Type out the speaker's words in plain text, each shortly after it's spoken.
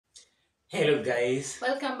Hello guys.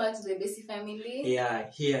 Welcome back to the Basic Family. Yeah,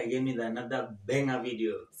 here again with another banger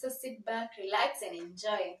video. So sit back, relax and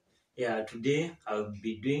enjoy. Yeah, today I'll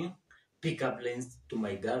be doing pickup lines to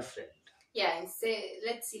my girlfriend. Yeah, and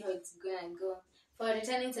let's see how it's gonna go. For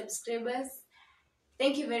returning subscribers,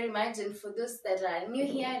 thank you very much. And for those that are new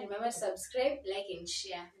here, remember to subscribe, like and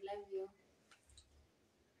share. We love you.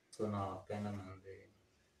 So now,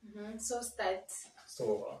 So start.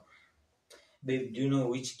 So, babe, do you know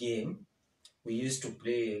which game we used to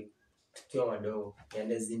play tukiwa wadogo?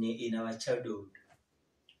 And as in our childhood.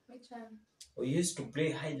 Which one? We used to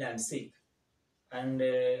play hide and seek. And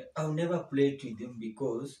I'll never play it with him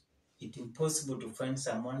because it's impossible to find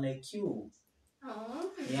someone like you.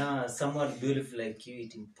 Oh. Yeah, someone beautiful like you,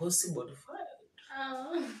 it's impossible to find.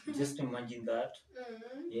 Oh. Just imagine that.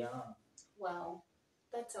 Yeah. Wow.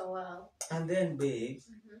 That's a wow. And then, babe,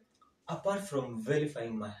 apart from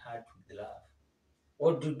verifying my heart with love,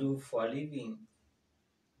 what do you do for a living?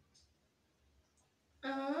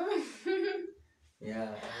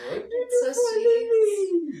 Yeah. What do you do so for a sweet.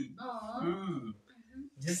 living? Aww.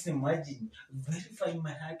 Just imagine verifying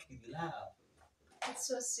my heart with love. That's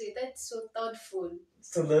so sweet. That's so thoughtful.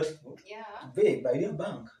 So thoughtful. Yeah. Babe, are you a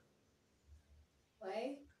bank?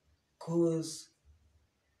 Why? Because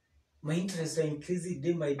my interests are increasing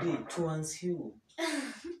day by day towards you.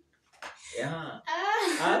 Yeah.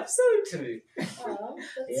 Absolutely. Oh,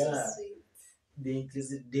 that's Yeah. so sweet. They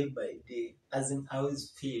increase it day by day. As in, I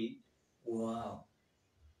always feel, wow.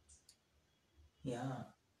 Yeah.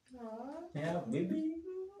 Aww. Yeah, baby.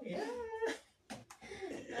 Yeah.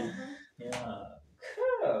 Yeah.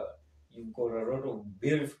 You've got a lot of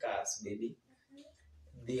beautiful cars, baby.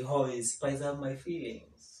 They always spice up my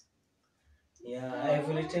feelings. Yeah,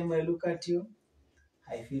 every time I look at you,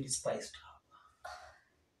 I feel spiced up.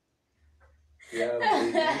 Yeah,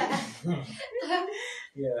 baby.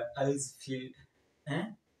 Yeah, I always feel,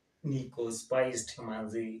 Nico spiced,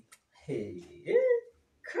 manzi. Hey,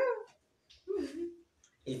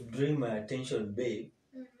 if during my attention, babe,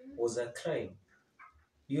 was a crime,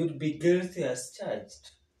 you'd be guilty as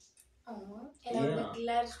charged. And I'll be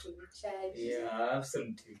glad to be charged. Yeah,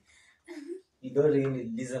 absolutely. You don't really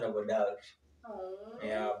listen about that.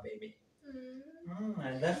 Yeah, baby.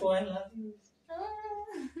 And that's why I love you.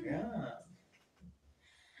 Yeah.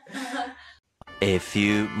 A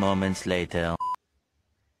few moments later.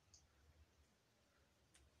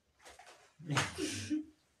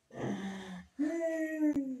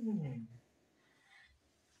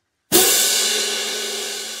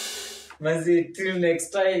 Mazi, till next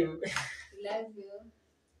time. Love you.